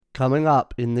Coming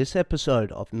up in this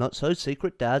episode of Not So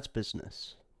Secret Dad's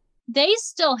Business. They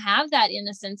still have that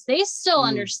innocence. They still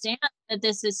understand that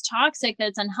this is toxic, that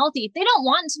it's unhealthy. They don't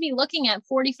want to be looking at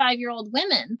 45-year-old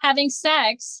women having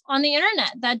sex on the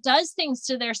internet. That does things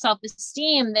to their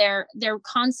self-esteem, their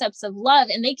concepts of love,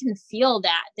 and they can feel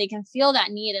that. They can feel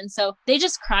that need. And so they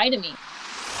just cry to me.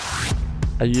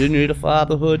 Are you new to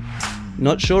fatherhood?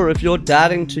 Not sure if you're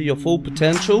dadding to your full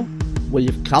potential? Well,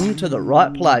 you've come to the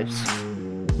right place.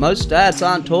 Most dads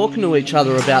aren't talking to each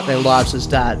other about their lives as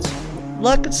dads,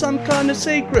 like it's some kind of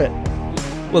secret.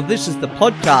 Well, this is the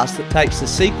podcast that takes the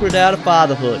secret out of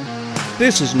fatherhood.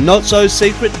 This is Not So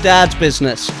Secret Dad's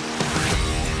Business.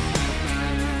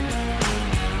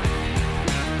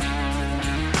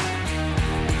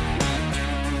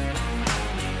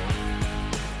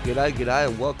 G'day,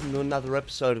 and welcome to another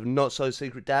episode of Not So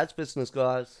Secret Dad's Business,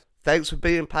 guys. Thanks for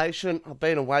being patient. I've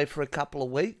been away for a couple of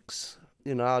weeks.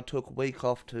 I took a week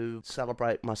off to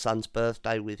celebrate my son's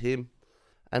birthday with him.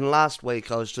 And last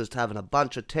week I was just having a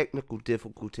bunch of technical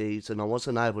difficulties and I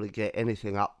wasn't able to get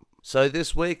anything up. So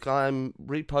this week I'm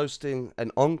reposting an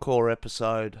ENCORE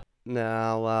episode.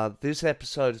 Now, this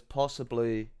episode is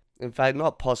possibly, in fact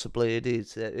not possibly, it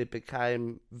is. It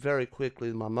became very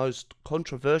quickly my most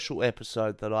controversial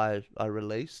episode that I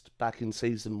released back in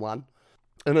season 1.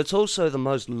 And it's also the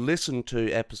most listened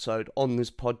to episode on this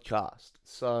podcast.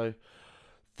 So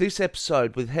this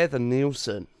episode with Heather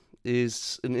Nielsen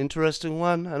is an interesting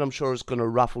one, and I'm sure it's going to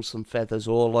ruffle some feathers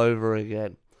all over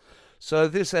again. So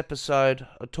this episode,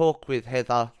 I talk with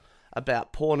Heather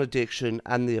about porn addiction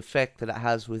and the effect that it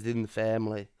has within the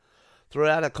family.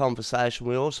 Throughout our conversation,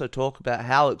 we also talk about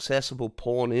how accessible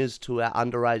porn is to our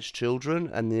underage children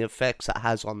and the effects it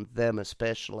has on them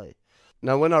especially.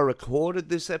 Now, when I recorded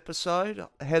this episode,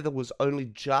 Heather was only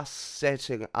just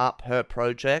setting up her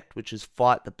project, which is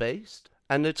Fight the Beast.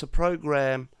 And it's a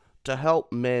program to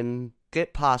help men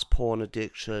get past porn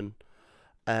addiction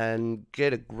and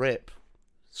get a grip,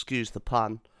 excuse the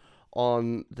pun,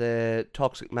 on their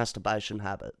toxic masturbation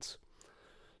habits.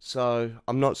 So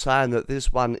I'm not saying that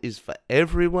this one is for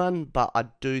everyone, but I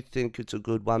do think it's a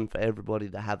good one for everybody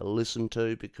to have a listen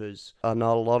to, because I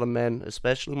know a lot of men,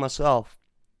 especially myself,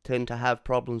 tend to have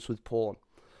problems with porn.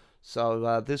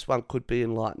 So this one could be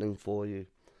enlightening for you.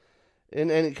 In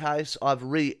any case, I've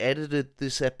re-edited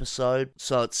this episode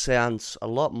so it sounds a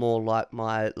lot more like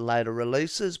my later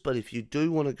releases, but if you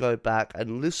do want to go back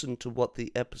and listen to what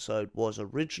the episode was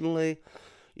originally,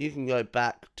 you can go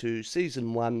back to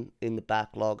season 1 in the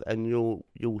backlog and you'll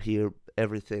hear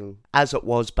everything as it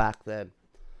was back then.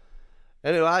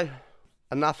 Anyway,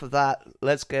 enough of that.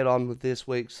 Let's get on with this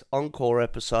week's ENCORE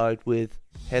episode with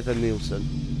Heather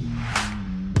Nielsen.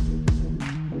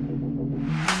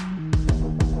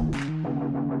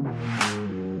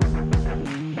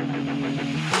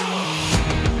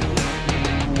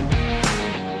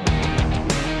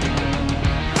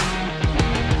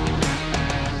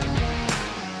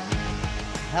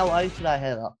 How are you today,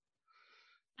 Heather?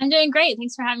 I'm doing great.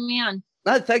 Thanks for having me on.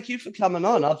 No, thank you for coming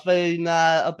on. I've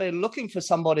been looking for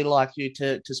somebody like you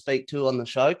to speak to on the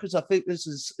show, because I think this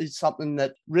is something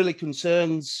that really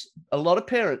concerns a lot of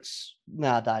parents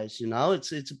nowadays.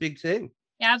 It's a big thing.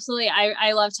 Yeah, absolutely.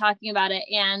 I love talking about it.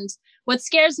 And what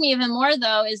scares me even more,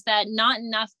 though, is that not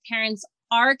enough parents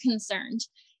are concerned.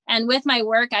 And with my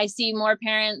work, I see more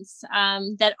parents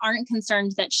that aren't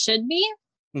concerned that should be.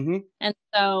 Mm-hmm. And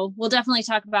so we'll definitely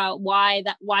talk about why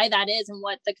that is and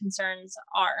what the concerns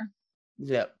are.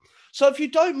 Yeah. So if you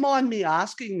don't mind me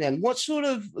asking then, what sort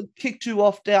of kicked you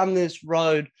off down this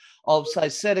road of, say,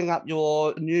 setting up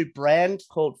your new brand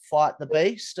called Fight the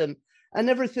Beast and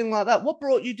everything like that? What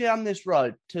brought you down this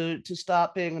road to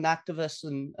start being an activist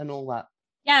and all that?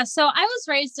 Yeah, so I was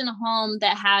raised in a home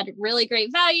that had really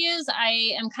great values.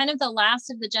 I am kind of the last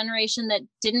of the generation that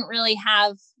didn't really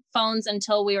have phones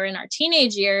until we were in our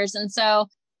teenage years. And so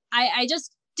I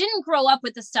just didn't grow up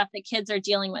with the stuff that kids are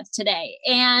dealing with today.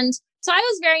 And so I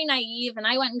was very naive, and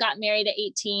I went and got married at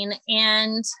 18.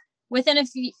 And within a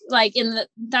few,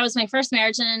 that was my first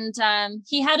marriage. And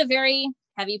he had a very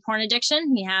heavy porn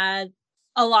addiction. He had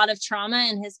a lot of trauma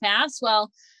in his past.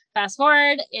 Well, fast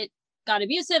forward, it got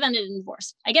abusive, ended in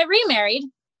divorce. I get remarried,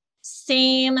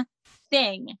 same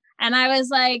thing. And I was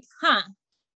like,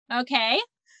 okay.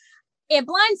 It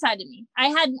blindsided me. I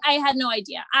had no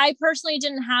idea. I personally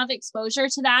didn't have exposure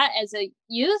to that as a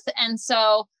youth. And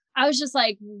so I was just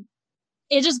like,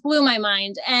 it just blew my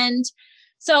mind. And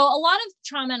so a lot of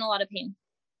trauma and a lot of pain.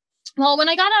 Well, when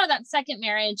I got out of that second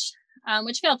marriage,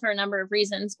 which failed for a number of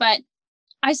reasons, but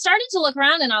I started to look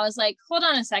around and I was like, hold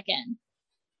on a second.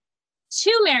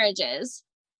 2 marriages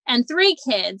and 3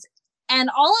 kids and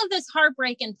all of this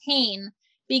heartbreak and pain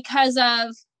because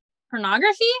of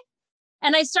pornography.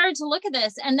 And I started to look at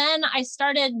this, and then I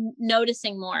started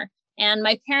noticing more, and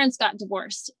my parents got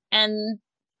divorced, and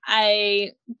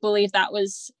I believe that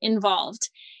was involved.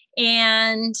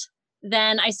 And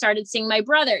then I started seeing my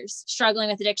brothers struggling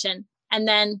with addiction, and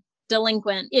then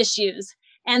delinquent issues.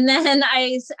 And then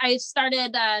I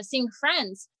started seeing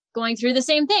friends going through the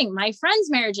same thing, my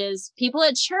friends' marriages, people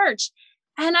at church.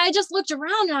 And I just looked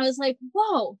around and I was like,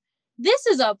 whoa, this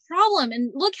is a problem.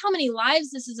 And look how many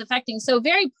lives this is affecting. So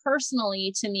very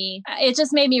personally to me, it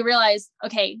just made me realize,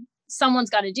 okay, someone's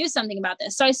got to do something about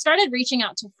this. So I started reaching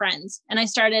out to friends, and I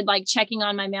started like checking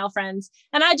on my male friends,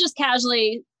 and I just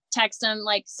casually text them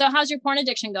like, so how's your porn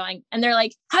addiction going? And they're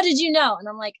like, how did you know? And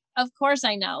I'm like, of course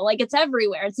I know. Like, it's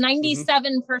everywhere. It's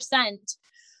 97%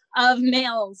 of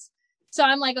males. So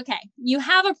I'm like, okay, you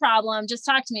have a problem. Just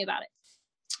talk to me about it.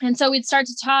 And so we'd start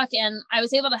to talk, and I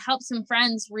was able to help some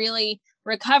friends really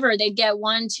recover. They'd get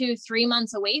 1, 2, 3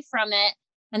 months away from it.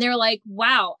 And they were like,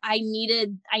 wow, I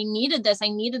needed this. I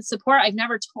needed support. I've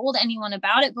never told anyone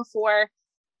about it before.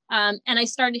 And I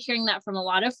started hearing that from a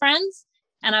lot of friends.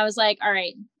 And I was like, all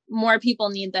right, more people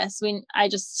need this.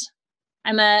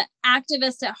 I'm a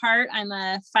activist at heart. I'm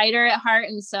a fighter at heart.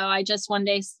 And so I just one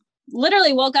day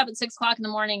literally woke up at 6 o'clock in the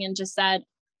morning and just said,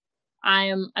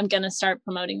 I'm going to start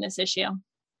promoting this issue.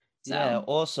 So. Yeah.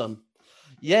 Awesome.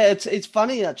 Yeah. It's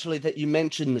funny actually that you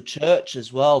mentioned the church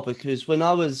as well, because when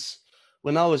I was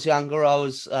younger, I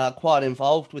was quite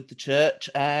involved with the church,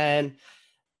 and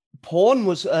porn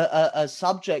was a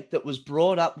subject that was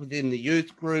brought up within the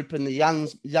youth group and the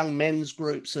young men's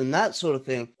groups and that sort of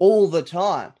thing all the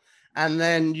time. And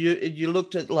then you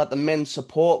looked at like the men's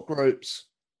support groups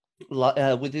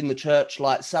like within the church,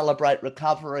 like Celebrate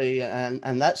Recovery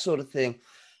and that sort of thing.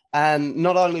 And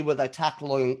not only were they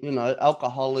tackling,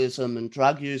 alcoholism and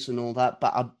drug use and all that,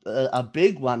 but a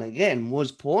big one again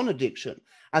was porn addiction.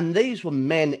 And these were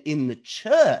men in the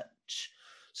church.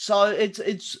 So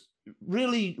it's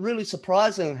really, really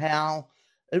surprising how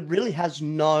it really has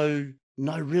no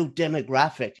real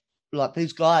demographic. Like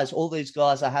all these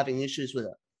guys are having issues with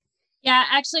it. Yeah,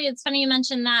 actually, it's funny you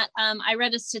mentioned that. I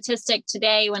read a statistic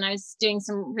today when I was doing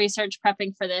some research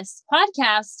prepping for this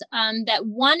podcast, that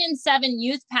 1 in 7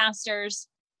 youth pastors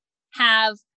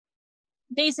have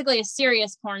basically a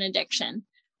serious porn addiction.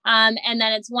 And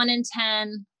then it's 1 in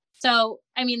 10. So,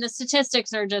 I mean, the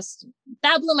statistics are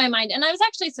that blew my mind. And I was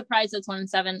actually surprised it's 1 in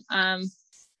 7.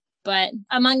 But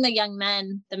among the young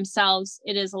men themselves,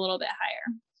 it is a little bit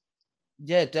higher.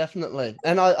 Yeah, definitely.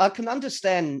 And I can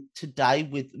understand today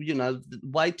with, the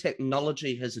way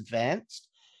technology has advanced.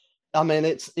 I mean,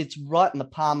 it's right in the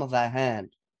palm of our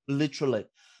hand, literally.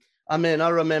 I mean, I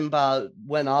remember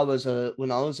when I was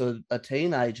a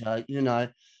teenager,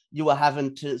 you were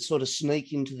having to sort of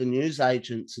sneak into the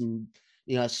newsagents and,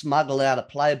 smuggle out a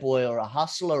Playboy or a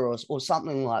Hustler or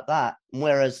something like that.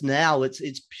 Whereas now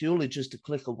it's purely just a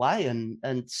click away.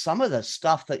 And some of the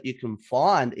stuff that you can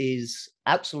find is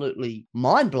absolutely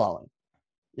mind blowing.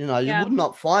 You would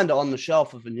not find it on the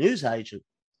shelf of a newsagent.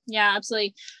 Yeah,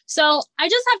 absolutely. So I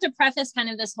just have to preface kind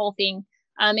of this whole thing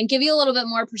and give you a little bit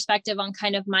more perspective on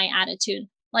kind of my attitude.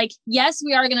 Like, yes,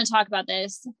 we are going to talk about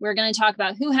this. We're going to talk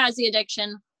about who has the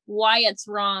addiction, why it's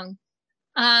wrong.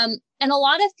 And a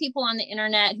lot of people on the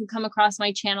internet who come across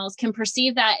my channels can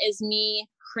perceive that as me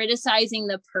criticizing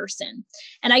the person.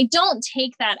 And I don't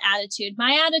take that attitude.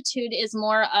 My attitude is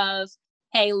more of,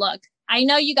 hey, look, I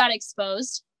know you got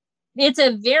exposed. It's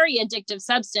a very addictive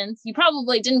substance. You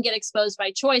probably didn't get exposed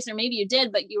by choice, or maybe you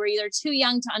did, but you were either too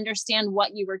young to understand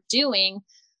what you were doing,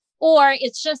 or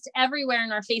it's just everywhere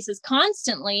in our faces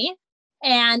constantly.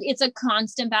 And it's a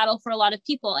constant battle for a lot of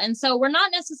people. And so we're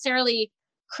not necessarily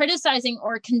criticizing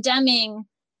or condemning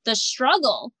the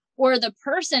struggle or the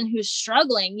person who's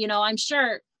struggling. I'm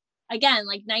sure, again,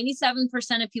 like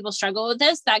 97% of people struggle with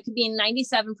this. That could be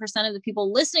 97% of the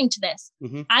people listening to this.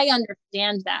 Mm-hmm. I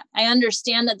understand that. I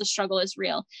understand that the struggle is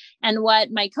real. And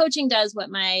what my coaching does, what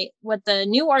the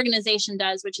new organization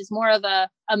does, which is more of a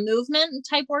movement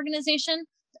type organization,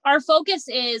 our focus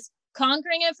is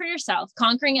conquering it for yourself,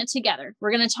 conquering it together.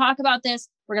 We're going to talk about this.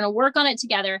 We're going to work on it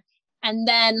together. And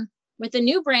then with the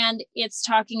new brand, it's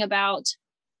talking about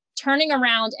turning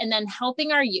around and then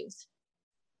helping our youth,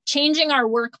 changing our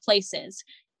workplaces,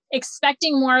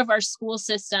 expecting more of our school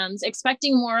systems,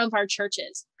 expecting more of our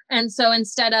churches. And so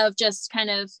instead of just kind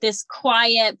of this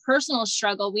quiet personal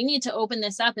struggle, we need to open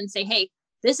this up and say, hey,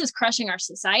 this is crushing our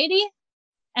society,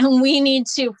 and we need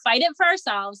to fight it for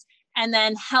ourselves and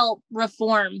then help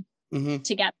reform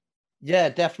together. Yeah,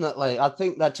 definitely. I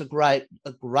think that's a great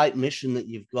mission that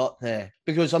you've got there.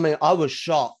 Because I mean, I was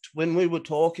shocked when we were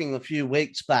talking a few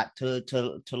weeks back to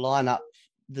line up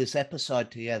this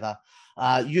episode together.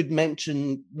 You'd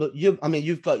mentioned that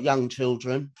you've got young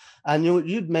children, and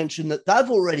you'd mentioned that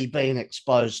they've already been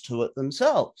exposed to it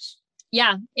themselves.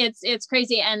 Yeah, it's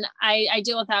crazy. And I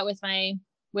deal with that with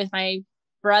my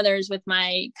brothers, with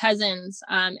my cousins,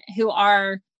 who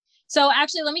are, so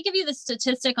actually, let me give you the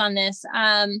statistic on this.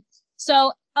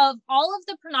 So of all of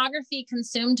the pornography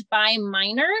consumed by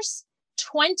minors,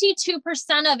 22%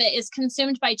 of it is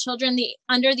consumed by children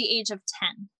under the age of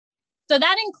 10. So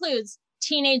that includes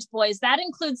teenage boys, that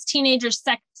includes teenagers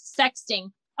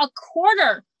sexting. A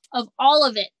quarter of all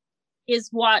of it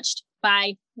is watched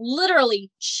by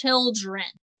literally children.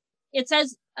 It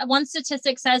says, one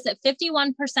statistic says that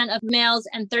 51% of males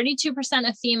and 32%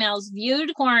 of females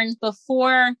viewed porn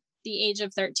before the age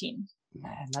of 13.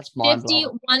 Man, that's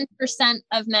mind-blowing. 51%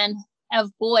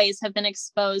 of boys have been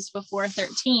exposed before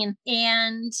 13,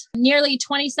 and nearly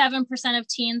 27% of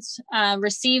teens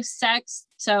receive sex,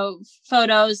 so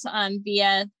photos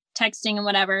via texting and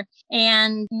whatever.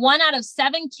 And 1 out of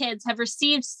 7 kids have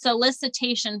received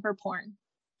solicitation for porn.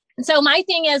 And so my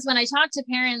thing is, when I talk to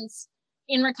parents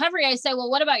in recovery, I say, well,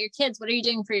 what about your kids? What are you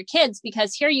doing for your kids?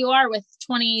 Because here you are with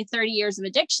 20, 30 years of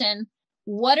addiction.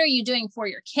 What are you doing for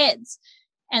your kids?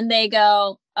 And they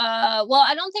go, well,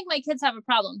 I don't think my kids have a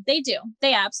problem. They do.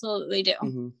 They absolutely do.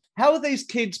 Mm-hmm. How are these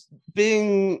kids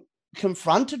being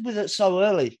confronted with it so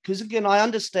early? Because again, I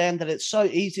understand that it's so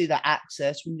easy to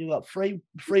access when you've got free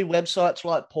websites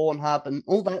like Pornhub and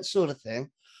all that sort of thing.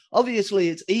 Obviously,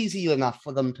 it's easy enough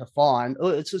for them to find.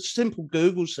 It's a simple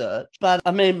Google search. But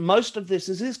I mean, most of this,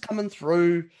 is this coming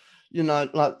through,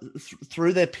 like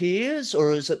through their peers,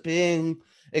 or is it being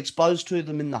exposed to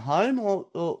them in the home, or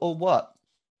what?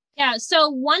 Yeah. So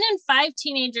 1 in 5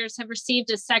 teenagers have received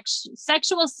a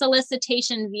sexual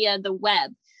solicitation via the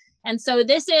web. And so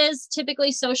this is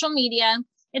typically social media.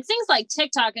 It's things like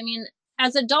TikTok. I mean,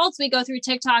 as adults, we go through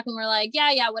TikTok and we're like,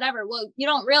 yeah, whatever. Well, you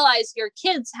don't realize your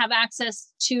kids have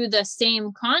access to the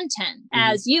same content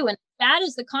as you. And that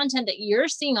is the content that you're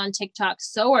seeing on TikTok.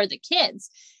 So are the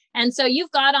kids. And so you've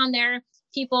got on there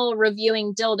people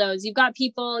reviewing dildos. You've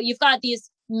got these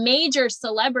major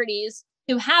celebrities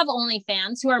who have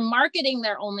OnlyFans, who are marketing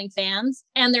their OnlyFans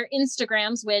and their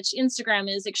Instagrams, which Instagram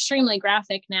is extremely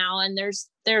graphic now. And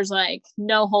there's like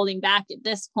no holding back at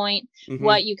this point,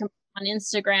 what you can put on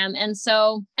Instagram. And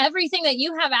so everything that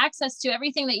you have access to,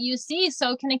 everything that you see,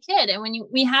 so can a kid. And when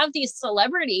we have these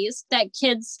celebrities that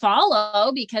kids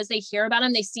follow because they hear about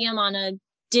them, they see them on a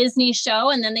Disney show,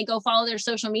 and then they go follow their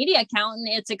social media account and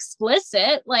it's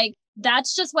explicit. Like,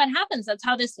 that's just what happens. That's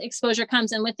how this exposure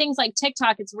comes. And with things like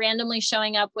TikTok, it's randomly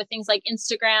showing up. With things like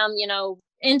Instagram,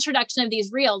 introduction of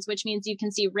these reels, which means you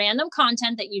can see random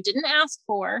content that you didn't ask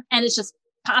for, and it's just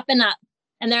popping up.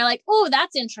 And they're like, oh,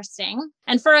 that's interesting.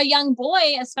 And for a young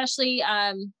boy, especially,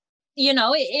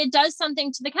 it does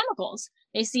something to the chemicals.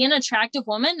 They see an attractive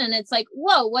woman and it's like,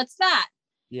 whoa, what's that?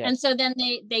 Yeah. And so then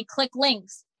they click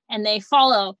links and they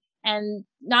follow. And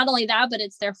not only that, but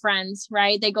it's their friends,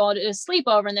 right? They go to a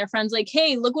sleepover and their friends like,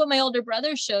 hey, look what my older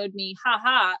brother showed me. Ha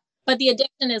ha. But the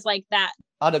addiction is like that.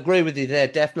 I'd agree with you there,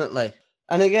 definitely.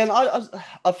 And again,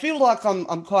 I feel like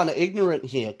I'm kind of ignorant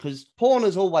here, because porn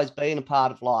has always been a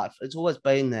part of life. It's always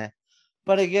been there.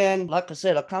 But again, like I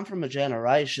said, I come from a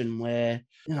generation where,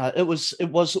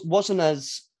 it wasn't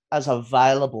as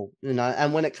available,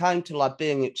 and when it came to like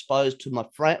being exposed to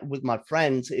my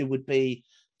friends, it would be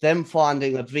them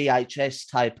finding a VHS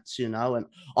tape, and,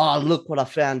 oh, look what I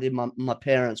found in my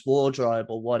parents' wardrobe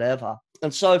or whatever.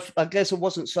 And so I guess it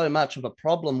wasn't so much of a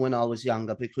problem when I was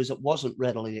younger, because it wasn't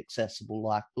readily accessible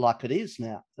like it is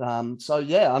now. So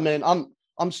yeah, I mean,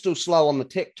 I'm still slow on the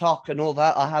TikTok and all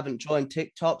that. I haven't joined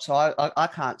TikTok, so I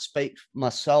can't speak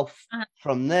myself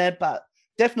from there, but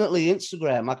definitely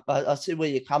Instagram. I see where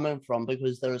you're coming from,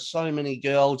 because there are so many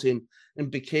girls in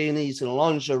bikinis and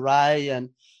lingerie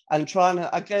and trying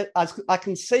to, I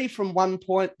can see from one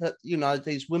point that,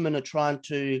 these women are trying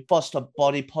to foster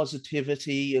body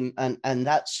positivity and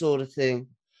that sort of thing.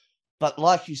 But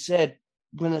like you said,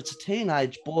 when it's a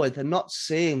teenage boy, they're not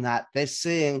seeing that. They're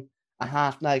seeing a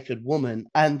half-naked woman,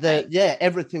 and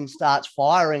everything starts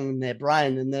firing in their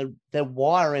brain, and they're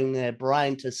wiring their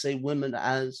brain to see women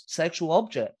as sexual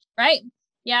objects. Right.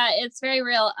 Yeah, it's very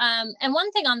real. And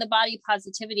one thing on the body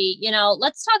positivity,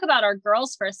 let's talk about our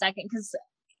girls for a second, because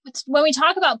when we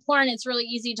talk about porn, it's really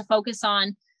easy to focus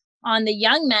on the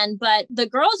young men, but the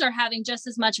girls are having just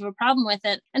as much of a problem with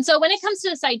it. And so when it comes to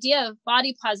this idea of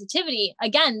body positivity,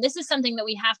 again, this is something that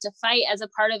we have to fight as a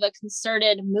part of a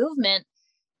concerted movement.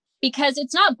 because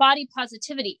it's not body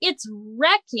positivity. It's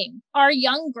wrecking our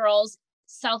young girls'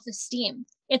 self-esteem.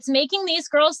 It's making these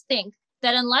girls think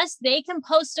that unless they can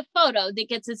post a photo that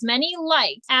gets as many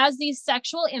likes as these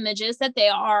sexual images, that they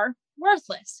are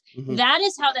worthless. Mm-hmm. That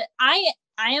is how that I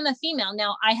am a female.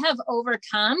 Now, I have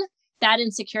overcome that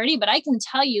insecurity, but I can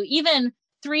tell you, even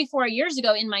 3-4 years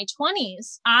ago in my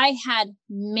 20s, I had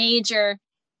major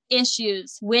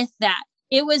issues with that.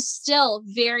 It was still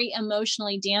very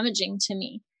emotionally damaging to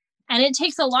me. And it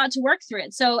takes a lot to work through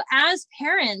it. So as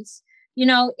parents,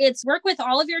 it's work with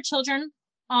all of your children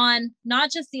on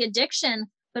not just the addiction,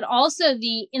 but also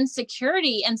the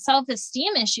insecurity and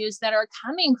self-esteem issues that are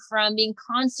coming from being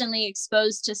constantly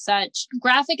exposed to such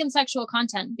graphic and sexual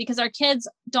content, because our kids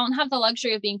don't have the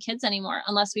luxury of being kids anymore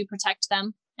unless we protect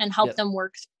them and help them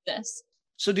work through this.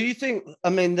 So do you think,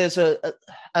 there's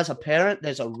as a parent,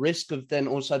 there's a risk of then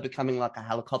also becoming like a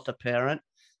helicopter parent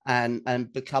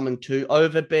and becoming too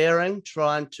overbearing,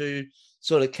 trying to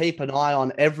sort of keep an eye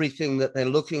on everything that they're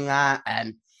looking at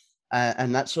and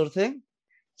that sort of thing?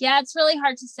 Yeah, it's really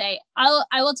hard to say. I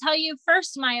will tell you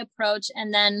first my approach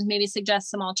and then maybe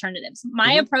suggest some alternatives.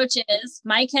 My approach is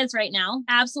my kids right now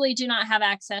absolutely do not have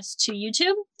access to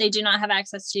YouTube. They do not have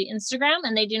access to Instagram,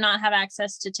 and they do not have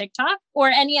access to TikTok or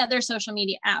any other social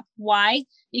media app. Why?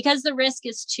 Because the risk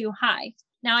is too high.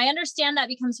 Now, I understand that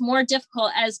becomes more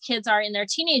difficult as kids are in their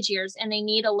teenage years and they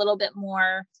need a little bit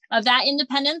more of that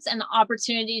independence and the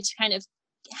opportunity to kind of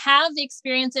have the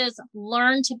experiences,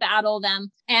 learn to battle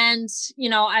them. And,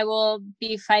 I will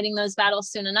be fighting those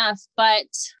battles soon enough. But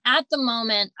at the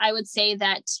moment, I would say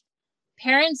that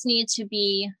parents need to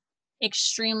be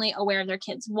extremely aware of their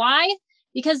kids. Why?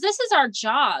 Because this is our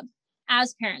job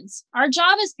as parents. Our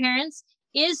job as parents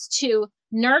is to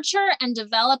nurture and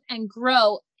develop and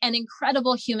grow an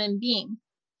incredible human being.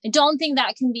 I don't think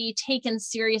that can be taken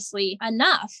seriously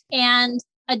enough. And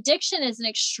addiction is an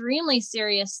extremely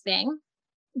serious thing.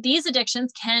 These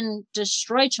addictions can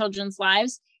destroy children's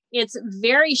lives. It's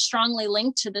very strongly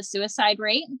linked to the suicide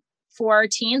rate for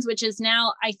teens, which is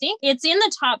now, I think it's in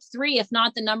the top 3, if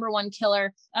not the number 1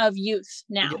 killer of youth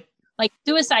now. Yep. Like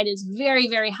suicide is very,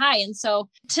 very high. And so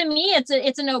to me, it's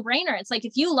a no-brainer. It's like,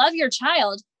 if you love your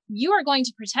child, you are going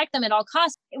to protect them at all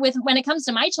costs. When it comes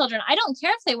to my children, I don't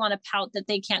care if they want to pout that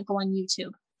they can't go on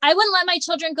YouTube. I wouldn't let my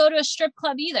children go to a strip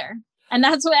club either. And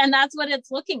that's what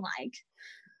it's looking like.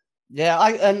 Yeah,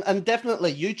 and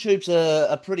definitely YouTube's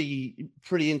a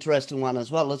pretty interesting one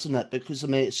as well, isn't it? Because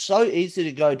it's so easy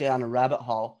to go down a rabbit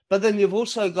hole. But then you've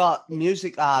also got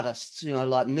music artists,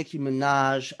 like Nicki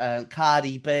Minaj and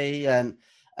Cardi B and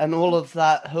all of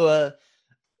that, who are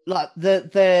like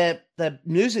their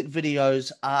music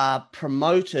videos are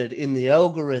promoted in the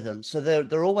algorithm, so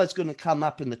they're always going to come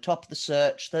up in the top of the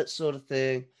search, that sort of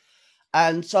thing.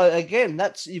 And so again,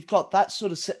 you've got that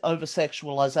sort of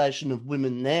over-sexualization of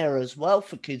women there as well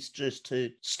for kids just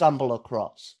to stumble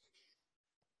across.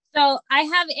 So I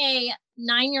have a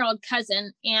 9-year-old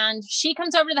cousin, and she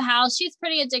comes over to the house. She's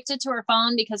pretty addicted to her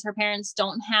phone because her parents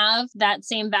don't have that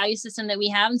same value system that we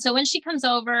have. And so when she comes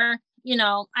over,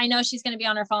 I know she's going to be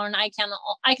on her phone. I can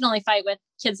only fight with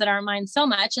kids that aren't mine so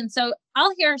much. And so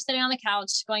I'll hear her sitting on the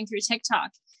couch going through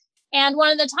TikTok. And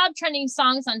one of the top trending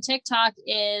songs on TikTok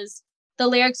is, the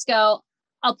lyrics go,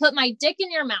 "I'll put my dick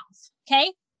in your mouth."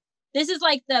 Okay. This is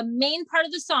like the main part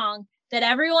of the song that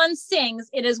everyone sings.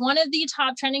 It is one of the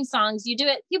top trending songs. You do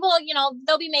it, people,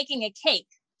 they'll be making a cake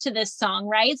to this song,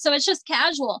 right? So it's just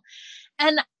casual.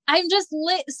 And I'm just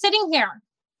sitting here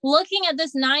looking at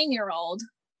this 9-year-old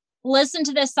listen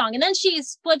to this song. And then she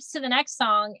flips to the next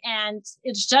song and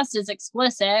it's just as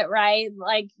explicit, right?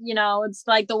 Like, it's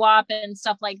like the WAP and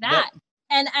stuff like that. Yep.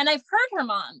 And I've heard her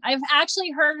mom. I've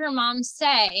actually heard her mom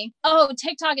say, "Oh,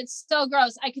 TikTok, it's so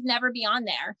gross. I could never be on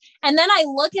there." And then I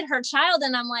look at her child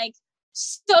and I'm like,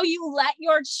 so you let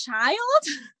your child?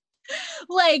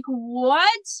 Like,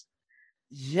 what?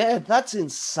 Yeah, that's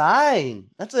insane.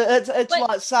 It's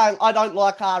like saying, "I don't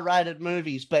like R-rated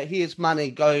movies, but here's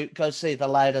money. Go see the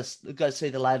latest. Go see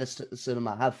the latest at the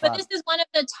cinema. Have fun." But this is one of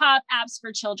the top apps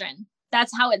for children.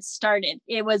 That's how it started.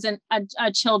 It was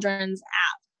a children's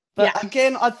app. But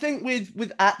again, I think with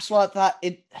apps like that,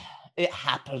 it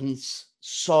happens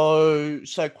so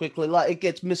quickly. Like, it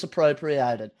gets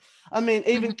misappropriated.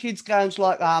 Even kids games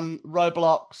like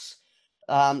Roblox,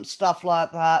 stuff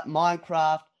like that,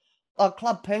 Minecraft,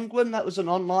 Club Penguin, that was an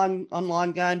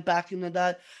online game back in the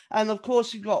day. And of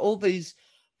course, you've got all these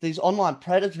online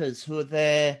predators who are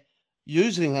there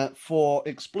using it for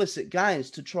explicit gains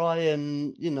to try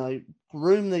and,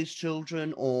 groom these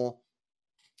children, or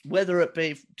whether it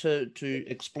be to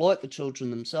exploit the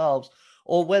children themselves,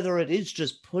 or whether it is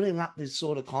just putting up this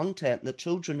sort of content that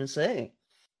children are seeing.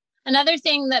 Another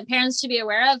thing that parents should be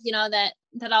aware of,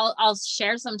 that I'll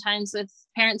share sometimes with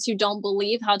parents who don't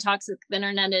believe how toxic the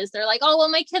internet is. They're like, oh, well,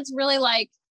 my kids really like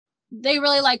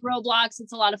Roblox.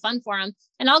 It's a lot of fun for them.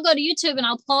 And I'll go to YouTube and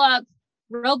I'll pull up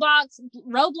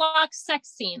Roblox sex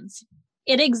scenes.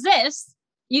 It exists.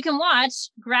 You can watch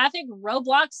graphic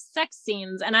Roblox sex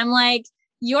scenes. And I'm like,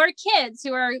 your kids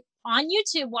who are on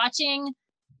YouTube watching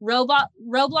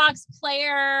Roblox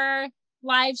player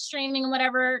live streaming,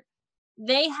 whatever,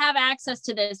 they have access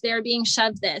to this. They're being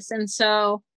shoved this. And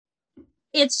so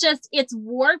it's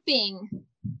warping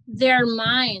their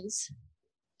minds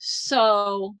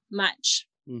so much.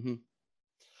 Mm-hmm.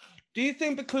 Do you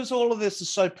think because all of this is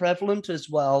so prevalent as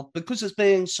well, because it's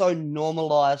being so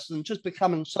normalized and just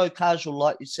becoming so casual,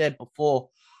 like you said before,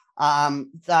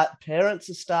 that parents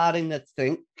are starting to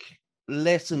think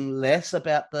less and less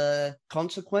about the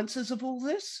consequences of all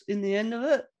this in the end of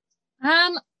it?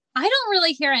 I don't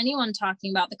really hear anyone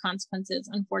talking about the consequences,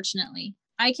 unfortunately.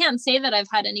 I can't say that I've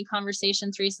had any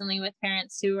conversations recently with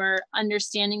parents who are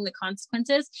understanding the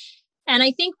consequences. And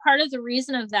I think part of the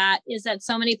reason of that is that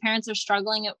so many parents are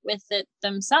struggling with it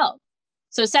themselves.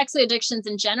 So sexual addictions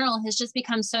in general has just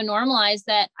become so normalized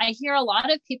that I hear a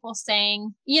lot of people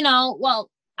saying, well,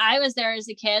 I was there as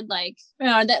a kid, like,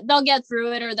 that they'll get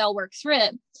through it or they'll work through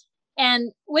it.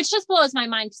 And which just blows my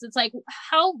mind, because it's like,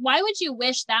 why would you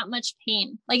wish that much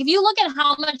pain? Like, if you look at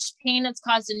how much pain it's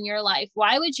caused in your life,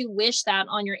 why would you wish that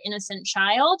on your innocent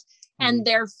child and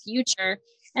their future?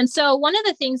 And so one of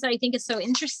the things that I think is so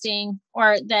interesting,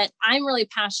 or that I'm really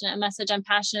passionate, a message I'm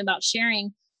passionate about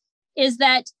sharing, is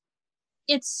that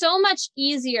it's so much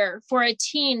easier for a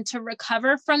teen to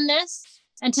recover from this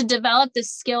and to develop the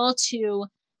skill to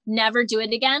never do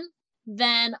it again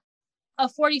than a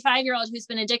 45-year-old who's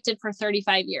been addicted for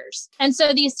 35 years. And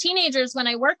so these teenagers, when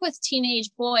I work with teenage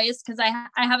boys, because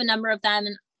I have a number of them,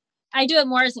 and I do it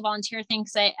more as a volunteer thing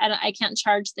because I can't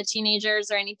charge the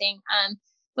teenagers or anything.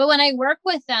 But when I work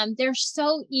with them, they're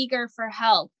so eager for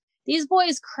help. These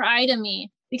boys cry to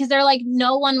me because they're like,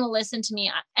 no one will listen to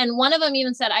me. And one of them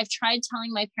even said, I've tried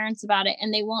telling my parents about it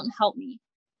and they won't help me.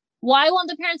 Why won't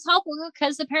the parents help? Well,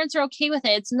 because the parents are okay with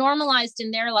it. It's normalized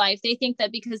in their life. They think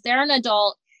that because they're an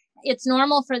adult, it's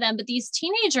normal for them. But these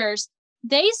teenagers,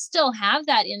 they still have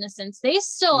that innocence. They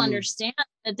still understand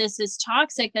that this is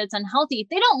toxic, that it's unhealthy.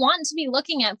 They don't want to be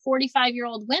looking at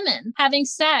 45-year-old women having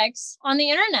sex on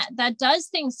the internet. That does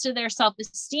things to their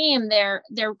self-esteem, their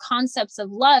concepts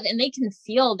of love, and they can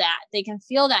feel that. They can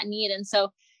feel that need. And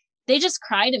so they just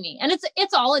cry to me. And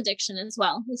it's all addiction as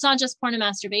well. It's not just porn and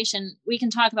masturbation. We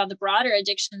can talk about the broader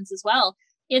addictions as well.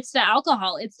 It's the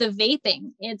alcohol, it's the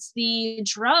vaping, it's the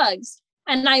drugs.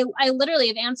 And I literally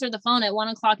have answered the phone at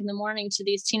 1:00 in the morning to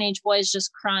these teenage boys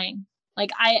just crying.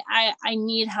 Like, I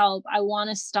need help. I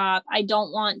want to stop. I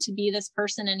don't want to be this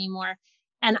person anymore.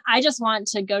 And I just want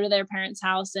to go to their parents'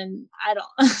 house and I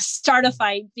don't start a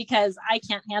fight because I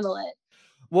can't handle it.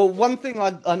 Well, one thing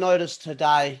I noticed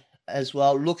today as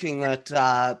well, looking at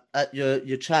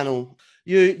your channel,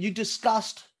 you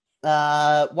discussed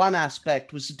one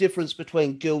aspect was the difference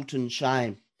between guilt and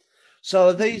shame. So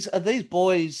are these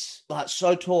boys like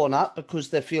so torn up because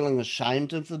they're feeling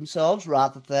ashamed of themselves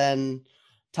rather than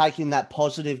taking that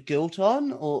positive guilt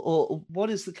on, or what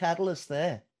is the catalyst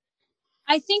there?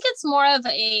 I think it's more of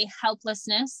a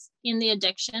helplessness in the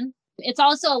addiction. It's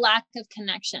also a lack of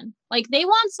connection. Like, they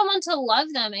want someone to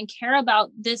love them and care about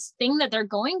this thing that they're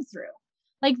going through.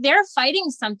 Like, they're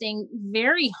fighting something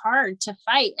very hard to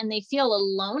fight and they feel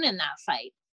alone in that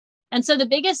fight. And so the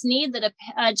biggest need that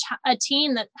a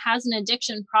teen that has an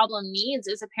addiction problem needs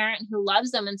is a parent who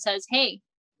loves them and says, hey,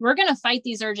 we're going to fight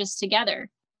these urges together.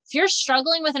 If you're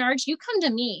struggling with an urge, you come to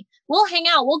me. We'll hang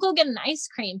out. We'll go get an ice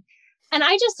cream. And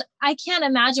I can't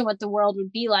imagine what the world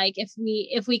would be like if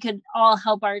we could all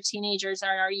help our teenagers or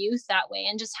our youth that way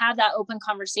and just have that open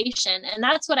conversation. And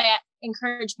that's what I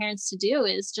encourage parents to do,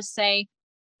 is just say,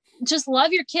 just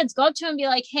love your kids. Go up to them and be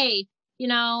like, hey,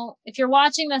 if you're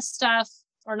watching this stuff,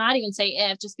 or not even say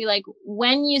if, just be like,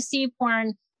 when you see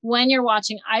porn, when you're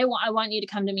watching, I want you to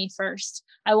come to me first.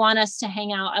 I want us to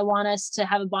hang out. I want us to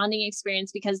have a bonding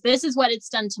experience because this is what it's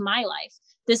done to my life.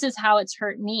 This is how it's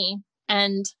hurt me.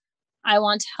 And I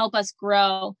want to help us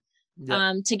grow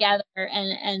together.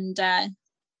 And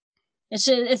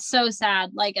it's so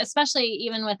sad. Like, especially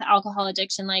even with alcohol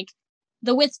addiction, like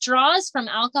the withdrawals from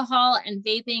alcohol and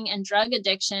vaping and drug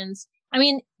addictions. I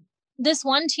mean, this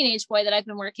one teenage boy that I've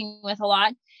been working with a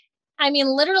lot, I mean,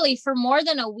 literally for more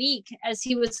than a week as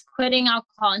he was quitting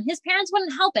alcohol, and his parents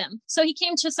wouldn't help him. So he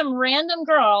came to some random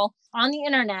girl on the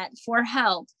internet for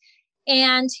help.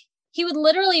 And he would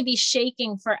literally be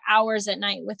shaking for hours at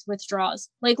night with withdrawals,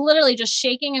 like literally just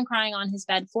shaking and crying on his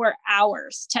bed for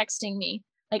hours, texting me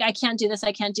like, I can't do this.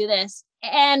 I can't do this.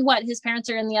 And what? His parents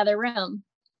are in the other room.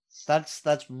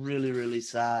 That's really, really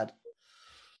sad.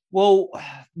 Well,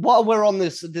 while we're on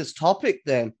this topic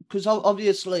then, because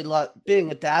obviously, like, being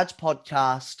a dad's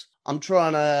podcast, I'm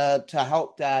trying to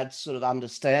help dads sort of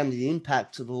understand the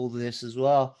impact of all this as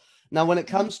well. Now, when it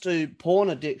comes to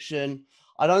porn addiction,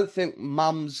 I don't think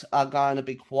mums are going to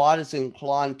be quite as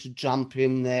inclined to jump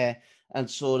in there and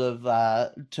sort of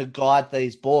to guide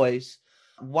these boys.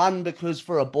 One, because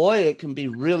for a boy, it can be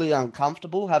really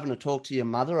uncomfortable having to talk to your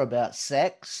mother about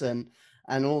sex and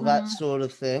all that sort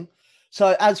of thing.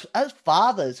 So as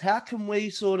fathers, how can we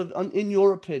sort of, in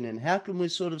your opinion, how can we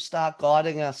sort of start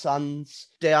guiding our sons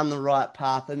down the right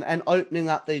path and opening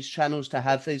up these channels to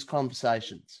have these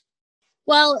conversations?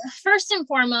 Well, first and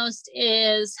foremost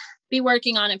is be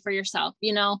working on it for yourself.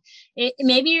 You know,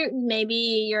 maybe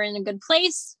you're in a good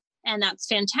place, and that's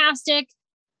fantastic.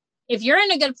 If you're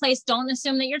in a good place, don't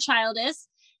assume that your child is.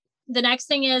 The next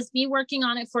thing is be working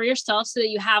on it for yourself so that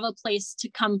you have a place to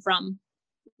come from,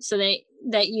 so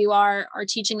that you are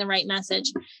teaching the right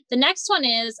message. The next one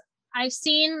is, I've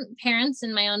seen parents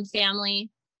in my own family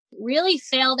really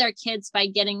fail their kids by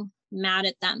getting mad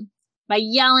at them, by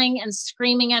yelling and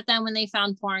screaming at them when they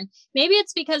found porn. Maybe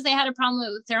it's because they had a problem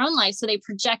with their own life, so they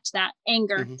project that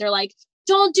anger. They're like,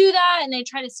 don't do that, and they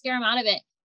try to scare them out of it.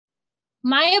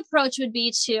 My approach would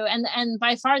be to, and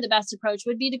by far the best approach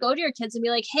would be to go to your kids and be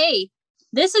like, hey,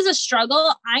 this is a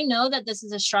struggle. I know that this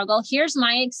is a struggle. Here's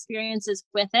my experiences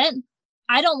with it.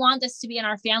 I don't want this to be in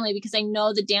our family because I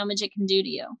know the damage it can do to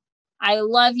you. I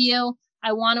love you.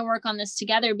 I want to work on this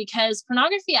together, because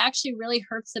pornography actually really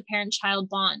hurts the parent-child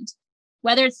bond.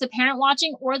 Whether it's the parent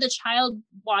watching or the child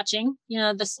watching, you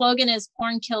know, the slogan is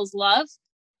porn kills love.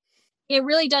 It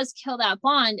really does kill that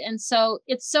bond. And so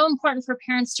it's so important for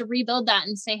parents to rebuild that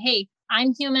and say, hey,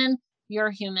 I'm human,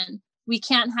 you're human. We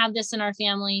can't have this in our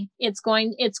family. It's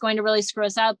going to really screw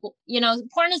us up. You know,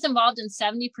 porn is involved in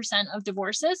 70% of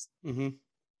divorces. 70%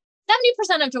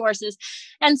 of divorces.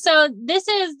 And so this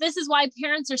is why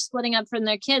parents are splitting up from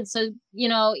their kids. So, you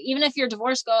know, even if you're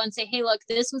divorced, go and say, hey, look,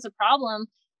 this was a problem.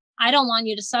 I don't want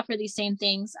you to suffer these same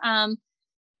things.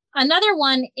 Another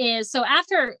one is, so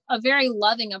after a very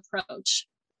loving approach,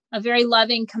 a very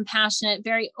loving, compassionate,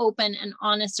 very open and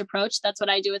honest approach, that's what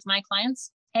I do with my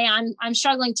clients. Hey, I'm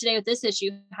struggling today with this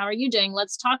issue. How are you doing?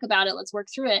 Let's talk about it. Let's work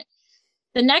through it.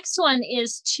 The next one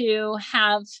is to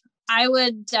have, I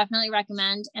would definitely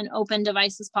recommend an open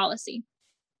devices policy,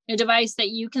 a device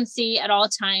that you can see at all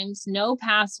times, no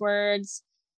passwords.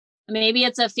 Maybe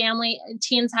it's a family,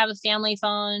 teens have a family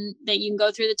phone that you can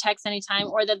go through the text anytime,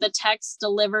 or that the texts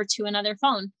deliver to another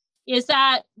phone. Is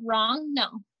that wrong?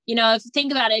 No. You know, if you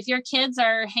think about it, if your kids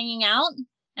are hanging out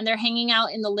and they're hanging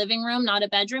out in the living room, not a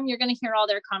bedroom, you're going to hear all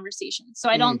their conversations. So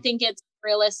I don't think it's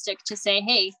realistic to say,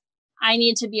 hey, I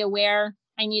need to be aware.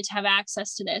 I need to have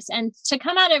access to this. And to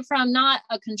come at it from not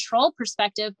a control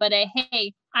perspective, but a,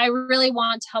 hey, I really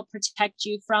want to help protect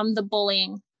you from the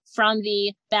bullying, from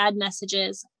the bad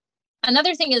messages.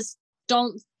 Another thing is,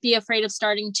 don't be afraid of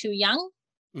starting too young.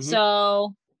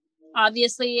 So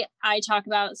obviously I talk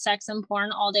about sex and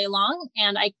porn all day long,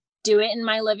 and I do it in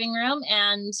my living room,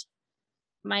 and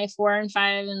my 4 and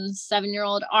 5 and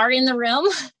 7-year-old are in the room,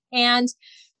 and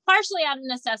partially out of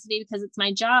necessity because it's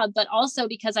my job, but also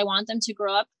because I want them to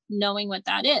grow up knowing what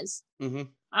that is.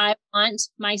 I want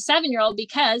my 7-year-old,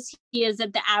 because he is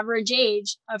at the average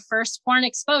age of first porn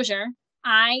exposure,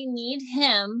 I need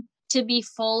him to be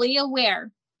fully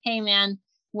aware. Hey man,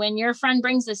 when your friend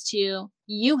brings this to you,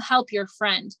 you help your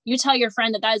friend. You tell your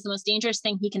friend that is the most dangerous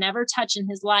thing he can ever touch in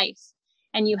his life,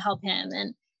 and you help him.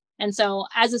 And so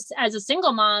as a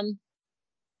single mom,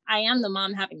 I am the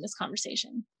mom having this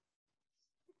conversation.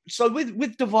 So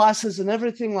with devices and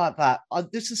everything like that,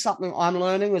 this is something I'm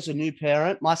learning as a new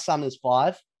parent. My son is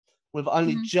 5. We've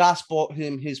only just bought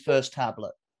him his first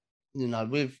tablet. You know,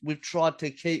 we've tried to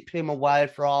keep him away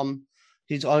from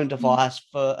his own device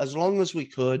for as long as we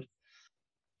could.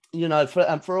 You know,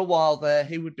 for a while there,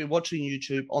 he would be watching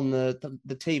YouTube on the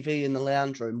TV in the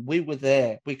lounge room. We were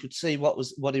there. We could see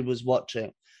what he was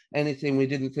watching. Anything we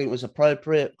didn't think was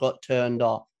appropriate got turned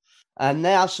off. And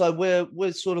now, so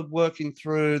we're sort of working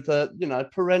through the, you know,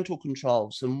 parental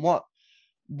controls and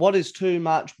what is too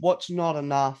much, what's not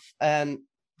enough. And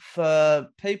for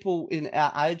people in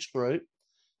our age group,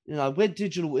 you know, we're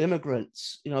digital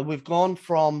immigrants. You know, we've gone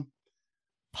from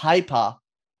paper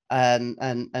and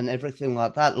everything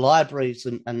like that, libraries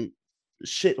and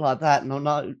shit like that. And I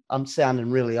know I'm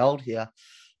sounding really old here,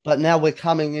 but now we're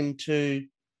coming into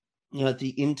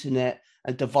the internet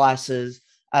and devices.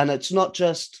 And it's not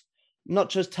just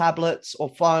tablets or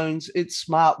phones, it's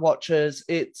smartwatches,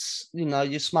 it's,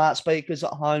 your smart speakers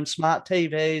at home, smart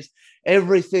TVs,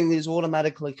 everything is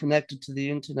automatically connected to the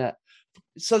internet.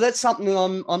 So that's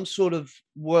something I'm sort of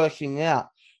working out.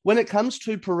 When it comes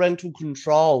to parental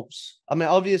controls, I mean,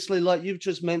 obviously, like you've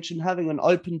just mentioned, having an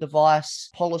open device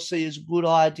policy is a good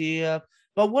idea.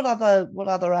 But what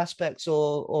other aspects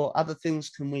or other things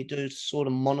can we do to sort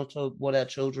of monitor what our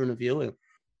children are viewing?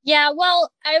 Yeah,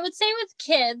 well, I would say with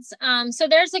kids, so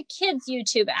there's a kids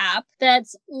YouTube app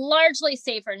that's largely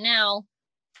safer. Now,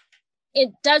 it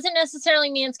doesn't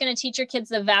necessarily mean it's going to teach your kids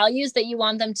the values that you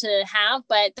want them to have,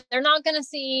 but they're not going to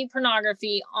see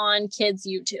pornography on kids'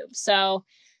 YouTube. So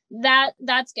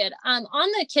that's good. On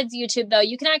the kids' YouTube, though,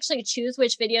 you can actually choose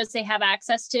which videos they have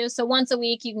access to. So once a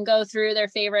week, you can go through their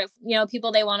favorite,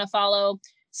 people they want to follow,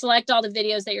 select all the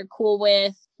videos that you're cool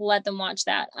with, let them watch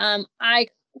that. I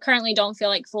currently don't feel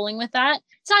like fooling with that.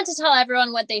 It's not to tell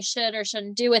everyone what they should or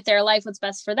shouldn't do with their life, what's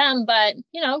best for them, but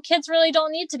kids really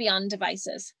don't need to be on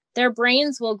devices. Their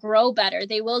brains will grow better.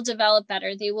 They will develop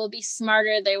better. They will be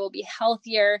smarter. They will be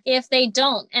healthier if they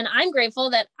don't. And I'm grateful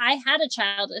that I had a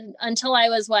child until I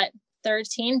was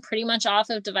 13, pretty much off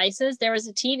of devices. There was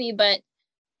a TV, but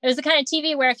it was the kind of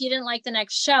TV where if you didn't like the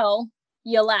next show,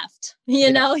 you left.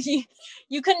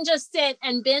 You couldn't just sit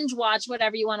and binge watch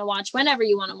whatever you want to watch whenever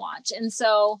you want to watch. And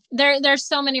so there's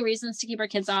so many reasons to keep our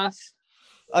kids off.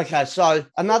 Okay, so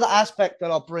another aspect that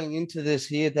I'll bring into this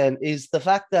here then is the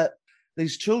fact that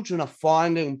these children are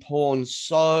finding porn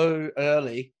so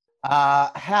early.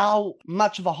 How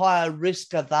much of a higher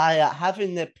risk are they at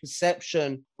having their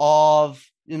perception of,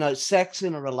 sex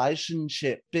in a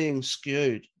relationship being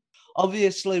skewed?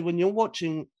 Obviously, when you're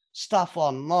watching stuff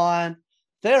online,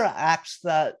 there are acts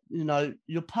that,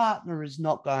 your partner is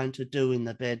not going to do in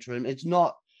the bedroom. It's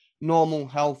not normal,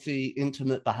 healthy,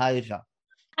 intimate behavior.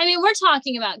 I mean, we're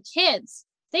talking about kids.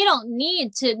 They don't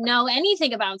need to know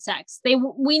anything about sex.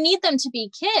 We need them to be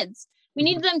kids. We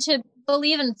need them to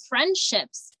believe in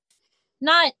friendships,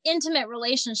 not intimate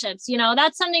relationships.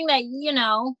 That's something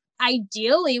that,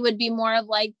 ideally would be more of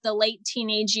like the late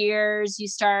teenage years. You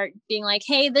start being like,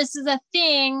 hey, this is a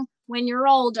thing when you're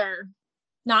older,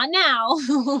 not now,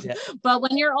 but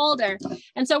when you're older.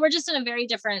 And so we're just in a very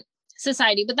different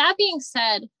society. But that being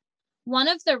said, one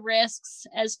of the risks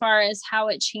as far as how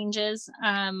it changes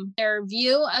their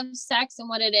view of sex and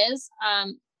what it is,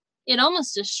 it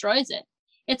almost destroys it.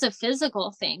 It's a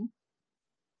physical thing.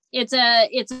 It's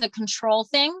a control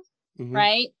thing,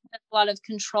 right? There's a lot of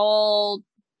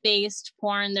control-based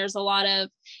porn.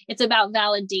 It's about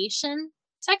validation.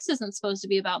 Sex isn't supposed to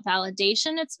be about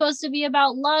validation. It's supposed to be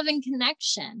about love and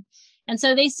connection. And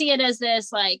so they see it as this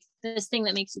thing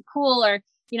that makes you cool. Or,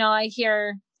 I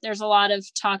hear there's a lot of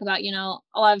talk about, a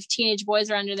lot of teenage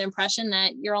boys are under the impression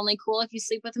that you're only cool if you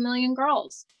sleep with a million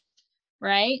girls,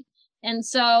 right? And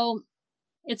so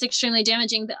it's extremely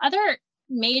damaging. The other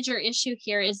major issue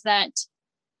here is that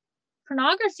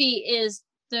pornography is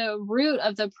the root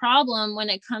of the problem when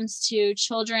it comes to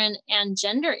children and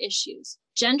gender issues,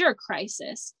 gender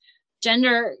crisis,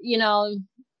 gender,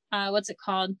 what's it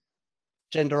called?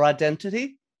 Gender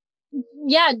identity?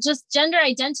 Yeah, just gender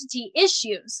identity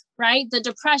issues, right? The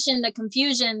depression, the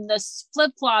confusion, the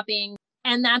flip-flopping.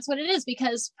 And that's what it is,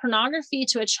 because pornography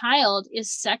to a child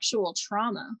is sexual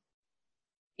trauma.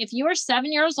 If you are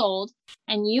 7 years old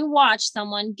and you watch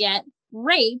someone get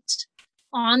raped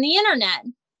on the internet,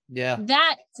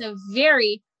 that's a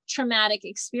very traumatic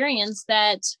experience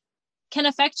that can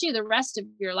affect you the rest of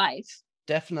your life.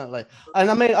 Definitely. And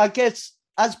I mean, I guess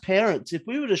as parents, if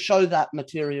we were to show that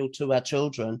material to our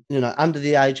children, under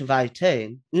the age of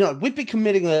 18, we'd be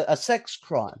committing a sex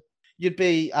crime. You'd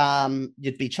be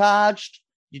charged.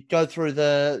 You'd go through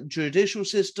the judicial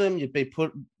system. You'd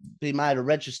be made a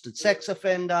registered sex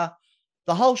offender,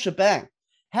 the whole shebang.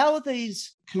 How are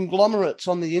these conglomerates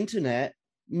on the internet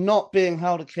not being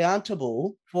held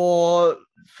accountable for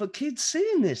kids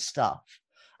seeing this stuff?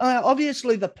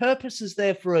 Obviously, the purpose is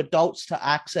there for adults to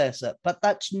access it, but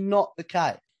that's not the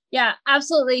case. Yeah,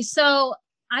 absolutely. So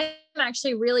I'm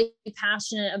actually really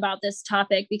passionate about this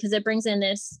topic because it brings in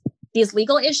these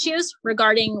legal issues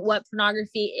regarding what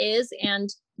pornography is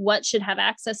and what should have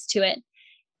access to it.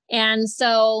 And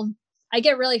so I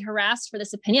get really harassed for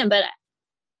this opinion, but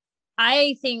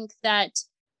I think that,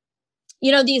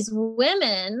 these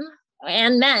women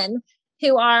and men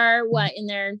who are in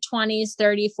their 20s,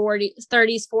 30s,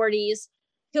 40s,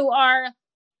 who are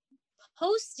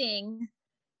posting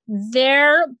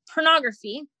their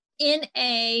pornography in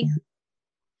a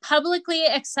publicly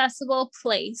accessible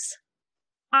place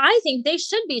I think they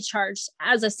should be charged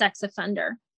as a sex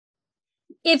offender.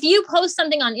 If you post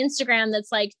something on Instagram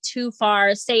that's like too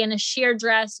far, say in a sheer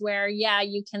dress where, yeah,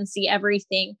 you can see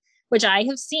everything, which I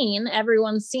have seen,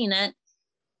 everyone's seen it.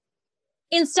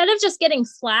 Instead of just getting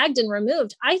flagged and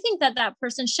removed, I think that that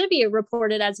person should be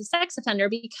reported as a sex offender,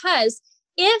 because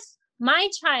if my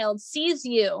child sees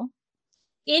you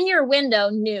in your window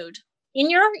nude, in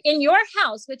your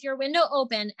house with your window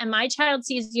open, and my child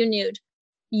sees you nude,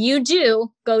 you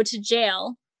do go to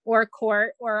jail or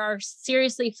court or are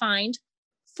seriously fined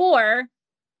for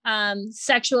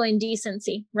sexual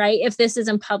indecency, right? If this is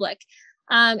in public.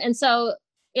 And so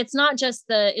it's not just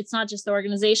the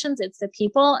organizations, it's the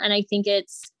people. And I think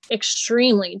it's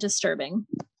extremely disturbing.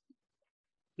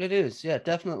 It is, yeah,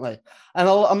 definitely. And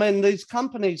I mean, these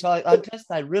companies, I guess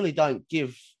they really don't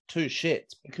give two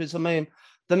shits, because I mean,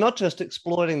 they're not just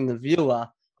exploiting the viewer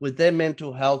with their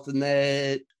mental health and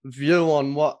their view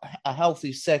on what a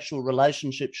healthy sexual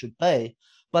relationship should be,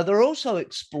 but they're also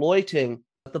exploiting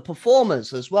the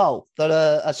performers as well that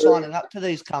are signing up to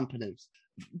these companies.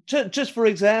 Just for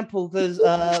example, there's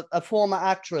a former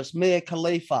actress, Mia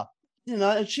Khalifa,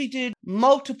 and she did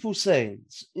multiple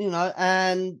scenes,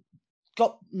 and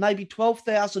got maybe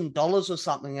 $12,000 or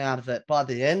something out of it by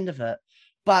the end of it.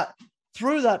 But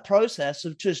through that process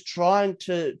of just trying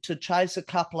to chase a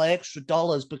couple of extra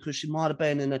dollars because she might have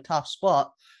been in a tough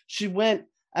spot, she went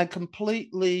and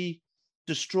completely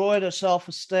destroyed her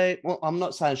self-esteem. Well, I'm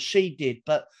not saying she did,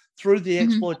 but through the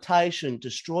exploitation,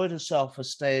 destroyed her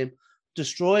self-esteem,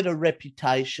 destroyed her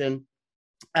reputation.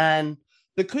 And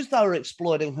because they were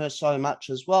exploiting her so much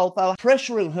as well, they were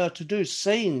pressuring her to do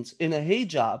scenes in a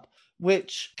hijab,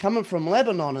 which, coming from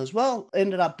Lebanon as well,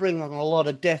 ended up bringing a lot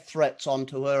of death threats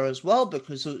onto her as well,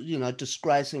 because of,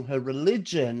 disgracing her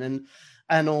religion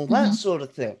and all that sort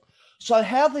of thing. So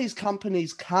how these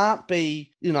companies can't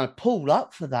be, pulled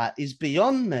up for that is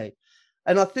beyond me.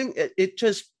 And I think it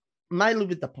just, mainly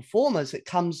with the performers, it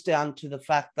comes down to the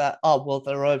fact that, oh, well,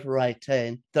 they're over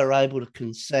 18, they're able to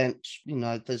consent,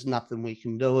 there's nothing we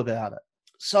can do about it.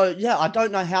 So, yeah, I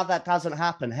don't know how that doesn't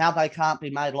happen, how they can't be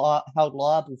made held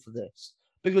liable for this,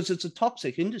 because it's a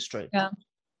toxic industry. Yeah.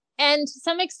 And to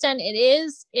some extent, it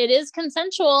is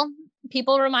consensual.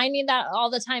 People remind me that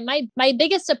all the time. My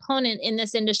biggest opponent in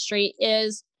this industry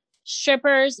is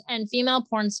strippers and female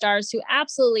porn stars who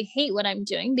absolutely hate what I'm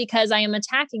doing because I am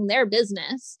attacking their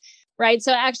business, right?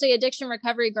 So actually, Addiction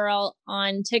Recovery Girl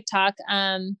on TikTok,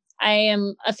 I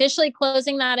am officially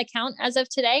closing that account as of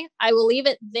today. I will leave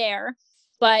it there.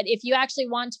 But if you actually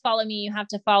want to follow me, you have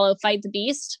to follow Fight the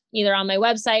Beast, either on my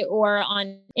website or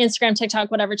on Instagram,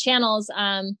 TikTok, whatever channels.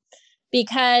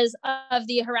 Because of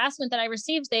the harassment that I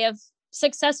received, they have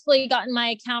successfully gotten my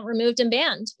account removed and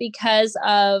banned because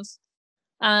of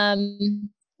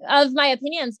my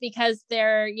opinions, because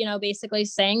they're, basically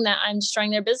saying that I'm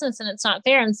destroying their business and it's not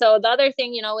fair. And so the other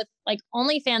thing, with like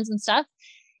OnlyFans and stuff,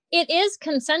 it is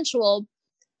consensual.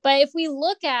 But if we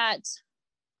look at,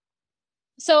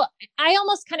 so I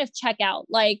almost kind of check out,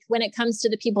 like, when it comes to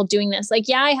the people doing this, like,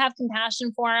 yeah, I have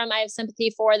compassion for them. I have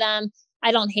sympathy for them.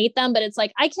 I don't hate them, but it's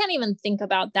like, I can't even think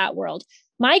about that world.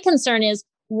 My concern is,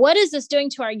 what is this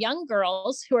doing to our young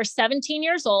girls who are 17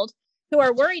 years old, who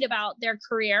are worried about their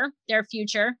career, their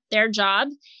future, their job,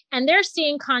 and they're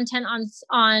seeing content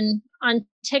on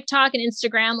TikTok and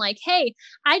Instagram like, hey,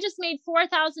 I just made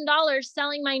 $4,000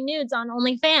 selling my nudes on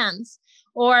OnlyFans.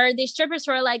 Or these strippers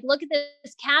who are like, look at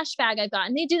this cash bag I've got.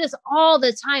 And they do this all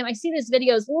the time. I see these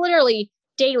videos literally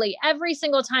daily. Every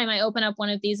single time I open up one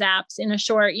of these apps in a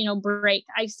short, break,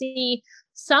 I see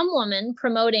some woman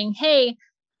promoting, hey,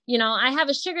 I have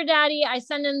a sugar daddy. I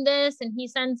send him this and he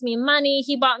sends me money.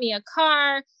 He bought me a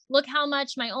car. Look how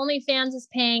much my OnlyFans is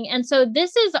paying. And so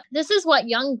this is what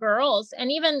young girls, and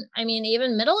even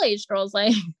middle-aged girls,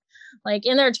 like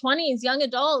in their 20s, young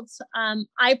adults,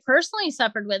 I personally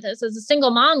suffered with this as a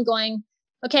single mom, going,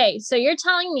 okay, so you're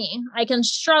telling me I can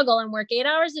struggle and work 8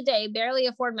 hours a day, barely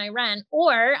afford my rent,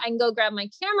 or I can go grab my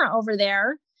camera over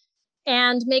there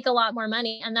and make a lot more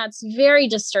money. And that's very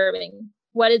disturbing,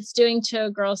 what it's doing to a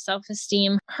girl's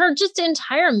self-esteem, her just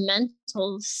entire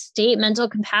mental state, mental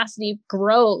capacity,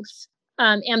 growth,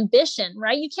 ambition,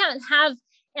 right? You can't have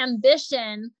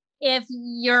ambition if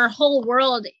your whole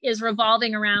world is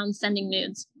revolving around sending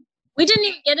nudes. We didn't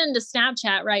even get into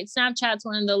Snapchat, right? Snapchat's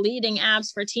one of the leading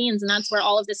apps for teens, and that's where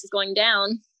all of this is going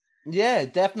down. Yeah,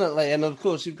 definitely. And of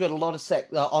course, you've got a lot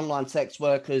of online sex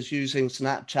workers using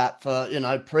Snapchat for,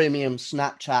 premium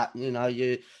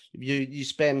Snapchat. You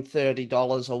spend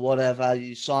 $30 or whatever,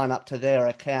 you sign up to their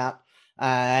account,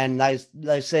 and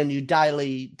they send you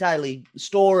daily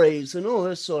stories and all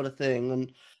this sort of thing.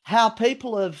 And how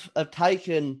people have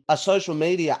taken a social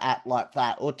media app like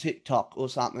that or TikTok or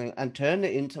something and turned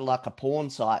it into like a porn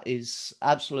site is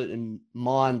absolutely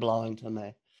mind-blowing to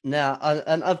me. Now,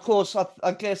 and of course,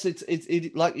 I guess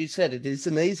it like you said, it is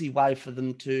an easy way for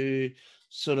them to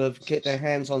sort of get their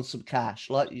hands on some cash,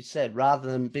 like you said,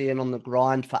 rather than being on the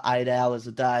grind for 8 hours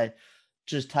a day.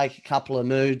 Just take a couple of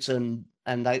nudes and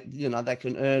they, you know, they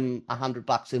can earn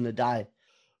 $100 in a day.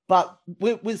 But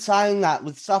with saying that,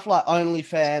 with stuff like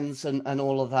OnlyFans and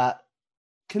all of that,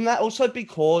 can that also be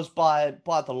caused by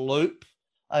the loop?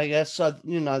 I guess so.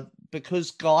 You know,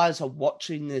 because guys are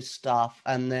watching this stuff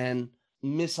and then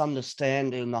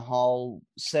misunderstanding the whole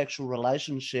sexual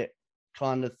relationship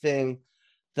kind of thing,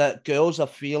 that girls are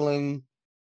feeling,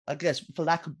 I guess, for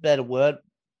lack of a better word,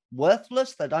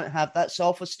 worthless. They don't have that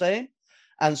self-esteem.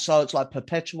 And so it's like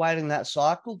perpetuating that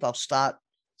cycle. They'll start,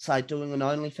 say, doing an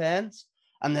OnlyFans,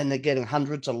 and then they're getting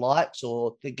hundreds of likes,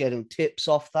 or they're getting tips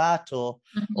off that, or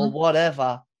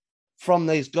whatever, from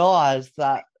these guys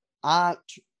that aren't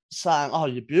saying, oh,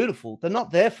 you're beautiful. They're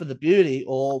not there for the beauty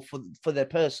or for their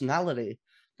personality.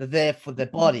 They're there for their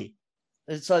body.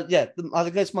 And so, yeah, I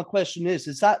guess my question is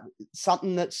that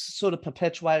something that's sort of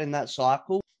perpetuating that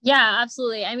cycle? Yeah,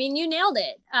 absolutely. I mean, you nailed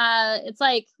it. It's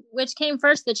like, which came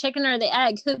first, the chicken or the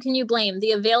egg? Who can you blame?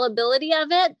 The availability of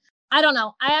it? I don't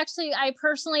know. I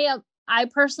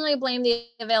personally blame the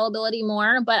availability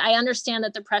more, but I understand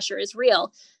that the pressure is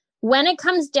real. When it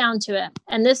comes down to it,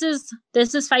 and this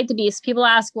is Fight the Beast. People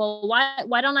ask, well,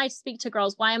 why don't I speak to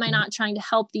girls? Why am I not trying to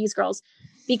help these girls?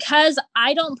 Because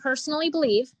I don't personally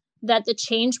believe that the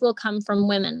change will come from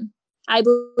women. I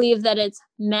believe that it's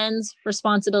men's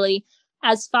responsibility.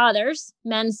 As fathers,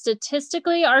 men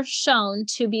statistically are shown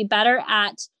to be better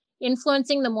at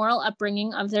influencing the moral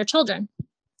upbringing of their children.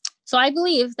 So I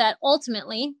believe that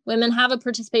ultimately women have a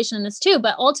participation in this too,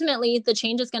 but ultimately the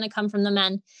change is going to come from the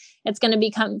men. It's going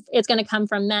to come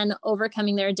from men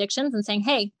overcoming their addictions and saying,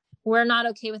 hey, we're not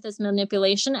okay with this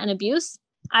manipulation and abuse.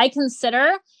 I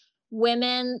consider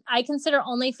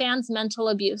OnlyFans mental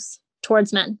abuse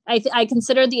towards men. I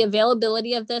consider the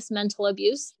availability of this mental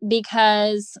abuse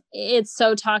because it's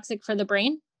so toxic for the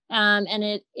brain.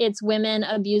 And it's women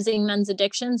abusing men's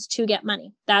addictions to get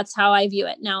money. That's how I view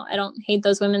it. Now, I don't hate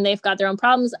those women. They've got their own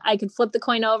problems. I could flip the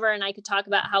coin over and I could talk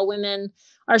about how women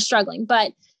are struggling.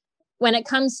 But when it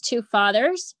comes to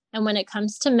fathers and when it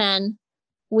comes to men,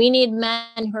 we need men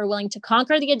who are willing to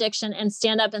conquer the addiction and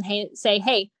stand up and say,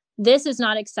 hey, this is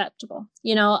not acceptable.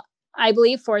 You know, I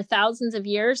believe for thousands of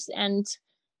years, and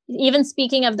even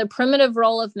speaking of the primitive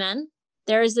role of men,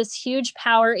 there is this huge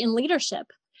power in leadership.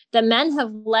 The men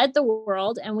have led the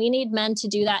world, and we need men to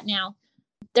do that now.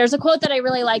 There's a quote that I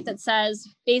really like that says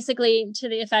basically to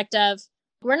the effect of,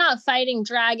 we're not fighting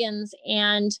dragons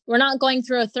and we're not going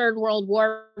through a third world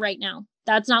war right now.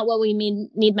 That's not what we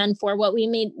need men for. What we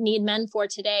need men for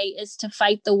today is to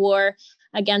fight the war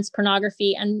against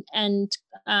pornography and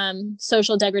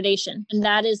social degradation. And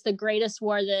that is the greatest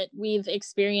war that we've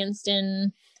experienced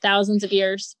in thousands of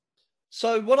years.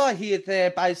 So what I hear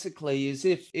there basically is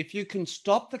if you can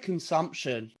stop the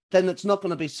consumption, then it's not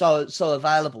going to be so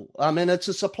available. I mean, it's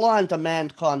a supply and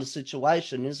demand kind of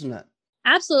situation, isn't it?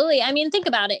 Absolutely. I mean, think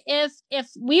about it. If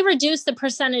we reduce the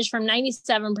percentage from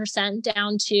 97%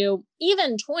 down to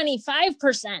even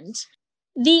 25%,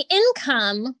 the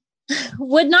income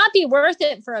would not be worth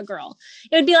it for a girl.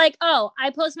 It would be like, oh,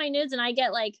 I post my nudes and I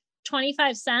get like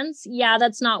 25 cents. Yeah,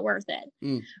 that's not worth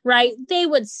it. Right? They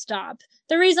would stop.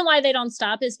 The reason why they don't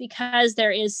stop is because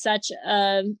there is such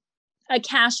a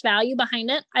cash value behind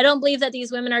it. I don't believe that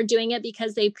these women are doing it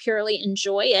because they purely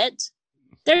enjoy it.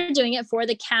 They're doing it for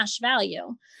the cash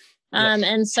value.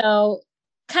 And so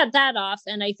cut that off.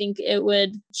 And I think it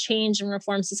would change and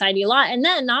reform society a lot. And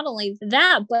then not only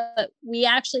that, but we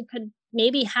actually could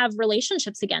maybe have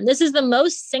relationships again. This is the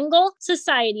most single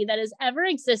society that has ever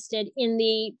existed in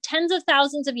the tens of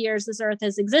thousands of years this earth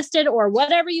has existed, or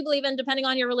whatever you believe in, depending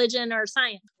on your religion or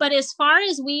science. But as far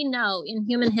as we know in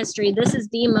human history, this is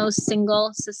the most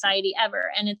single society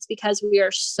ever. And it's because we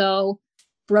are so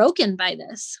broken by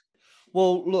this.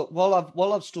 Well, look,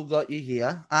 while I've still got you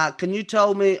here, can you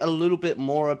tell me a little bit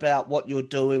more about what you're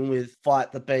doing with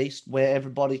Fight the Beast, where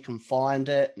everybody can find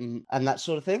it and that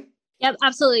sort of thing? Yep,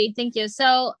 absolutely. Thank you.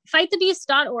 So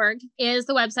fightthebeast.org is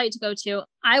the website to go to.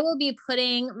 I will be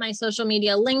putting my social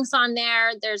media links on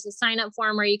there. There's a sign up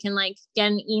form where you can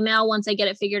get an email once I get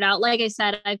it figured out. Like I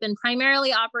said, I've been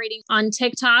primarily operating on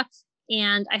TikTok,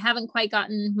 and I haven't quite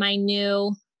gotten my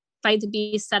new Fight the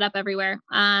Beast set up everywhere.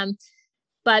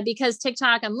 But because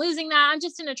TikTok, I'm losing that. I'm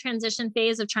just in a transition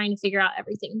phase of trying to figure out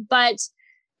everything. But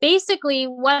basically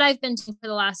what I've been doing for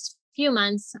the last few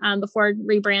months before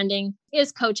rebranding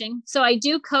is coaching. So I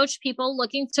do coach people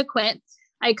looking to quit.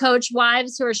 I coach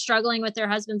wives who are struggling with their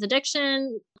husband's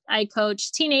addiction. I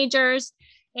coach teenagers,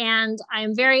 and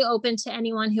I'm very open to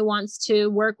anyone who wants to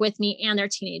work with me and their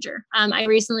teenager. I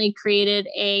recently created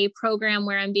a program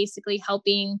where I'm basically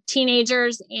helping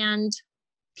teenagers and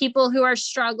people who are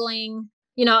struggling,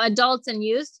 adults and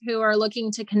youth who are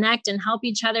looking to connect and help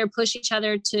each other, push each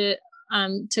other to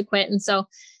quit. And so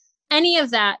any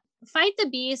of that, Fight the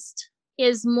Beast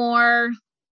is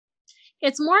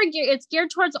it's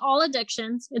geared towards all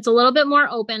addictions. It's a little bit more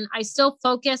open. I still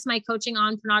focus my coaching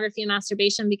on pornography and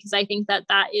masturbation because I think that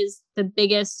is the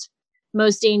biggest,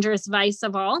 most dangerous vice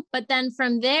of all. But then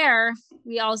from there,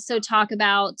 we also talk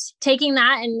about taking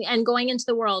that and going into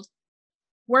the world,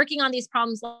 working on these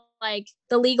problems like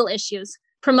the legal issues,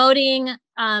 promoting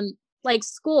like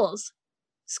schools.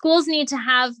 Schools need to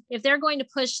have, if they're going to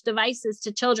push devices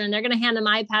to children, they're going to hand them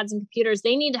iPads and computers.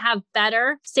 They need to have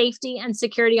better safety and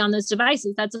security on those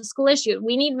devices. That's a school issue.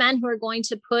 We need men who are going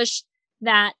to push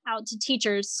that out to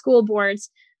teachers, school boards,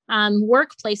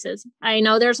 workplaces. I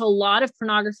know there's a lot of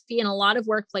pornography in a lot of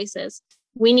workplaces.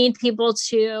 We need people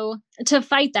to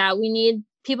fight that. We need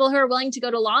people who are willing to go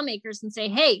to lawmakers and say,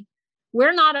 hey,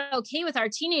 we're not okay with our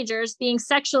teenagers being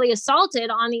sexually assaulted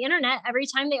on the internet every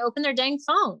time they open their dang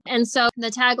phone. And so the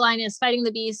tagline is fighting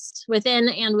the beast within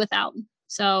and without.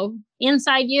 So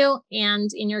inside you and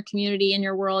in your community, in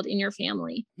your world, in your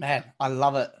family. Man, I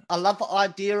love it. I love the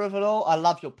idea of it all. I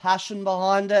love your passion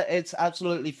behind it. It's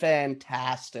absolutely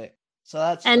fantastic. So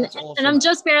that's awesome. And I'm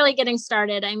just barely getting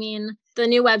started. I mean, the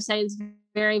new website is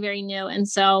very, very new. And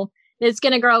so it's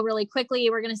going to grow really quickly.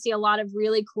 We're going to see a lot of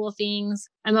really cool things.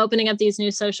 I'm opening up these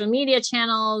new social media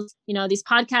channels, these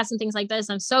podcasts and things like this.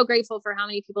 I'm so grateful for how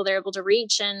many people they're able to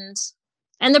reach and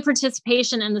the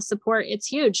participation and the support. It's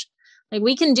huge. Like,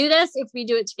 we can do this if we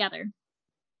do it together.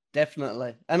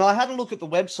 Definitely. And I had a look at the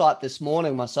website this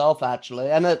morning myself, actually,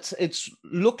 and it's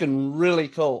looking really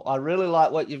cool. I really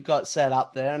like what you've got set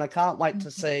up there, and I can't wait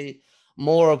to see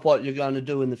more of what you're going to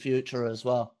do in the future as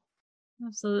well.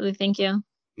 Absolutely. Thank you.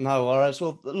 No worries.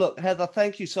 Well, look, Heather,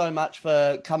 thank you so much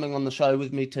for coming on the show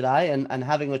with me today and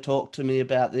having a talk to me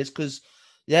about this because,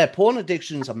 porn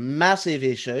addiction is a massive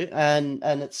issue and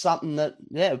it's something that,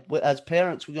 as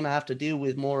parents, we're going to have to deal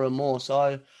with more and more.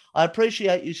 So I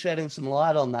appreciate you shedding some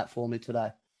light on that for me today.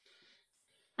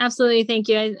 Absolutely. Thank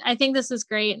you. I think this is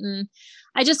great. And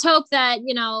I just hope that,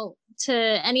 to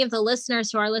any of the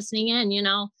listeners who are listening in,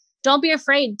 don't be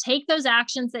afraid. Take those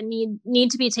actions that need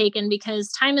to be taken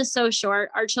because time is so short.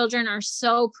 Our children are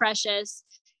so precious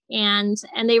and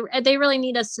they really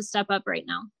need us to step up right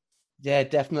now. Yeah,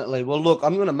 definitely. Well, look,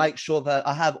 I'm going to make sure that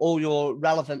I have all your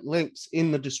relevant links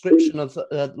in the description of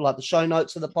the show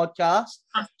notes of the podcast.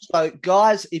 So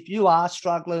guys, if you are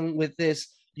struggling with this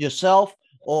yourself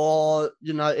or,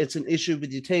 it's an issue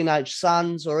with your teenage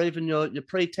sons or even your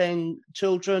preteen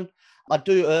children, I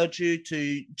do urge you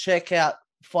to check out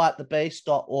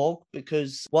fightthebeast.org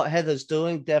because what Heather's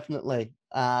doing definitely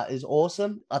is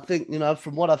awesome. I think,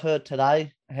 from what I've heard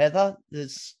today, Heather,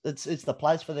 it's the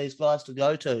place for these guys to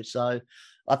go to. So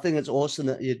I think it's awesome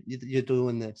that you're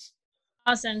doing this.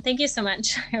 Awesome. Thank you so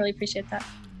much. I really appreciate that.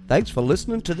 Thanks for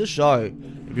listening to the show.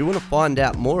 If you want to find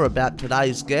out more about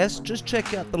today's guest, just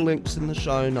check out the links in the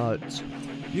show notes.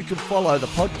 You can follow the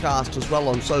podcast as well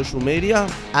on social media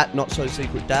at Not So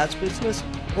Secret Dad's Business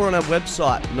or on our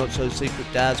website,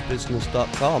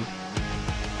 notsosecretdadsbusiness.com.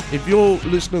 If you're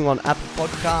listening on Apple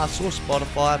Podcasts or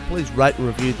Spotify, please rate and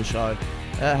review the show.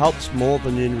 It helps more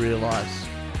than you realise.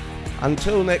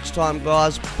 Until next time,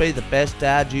 guys, be the best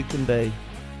dad you can be.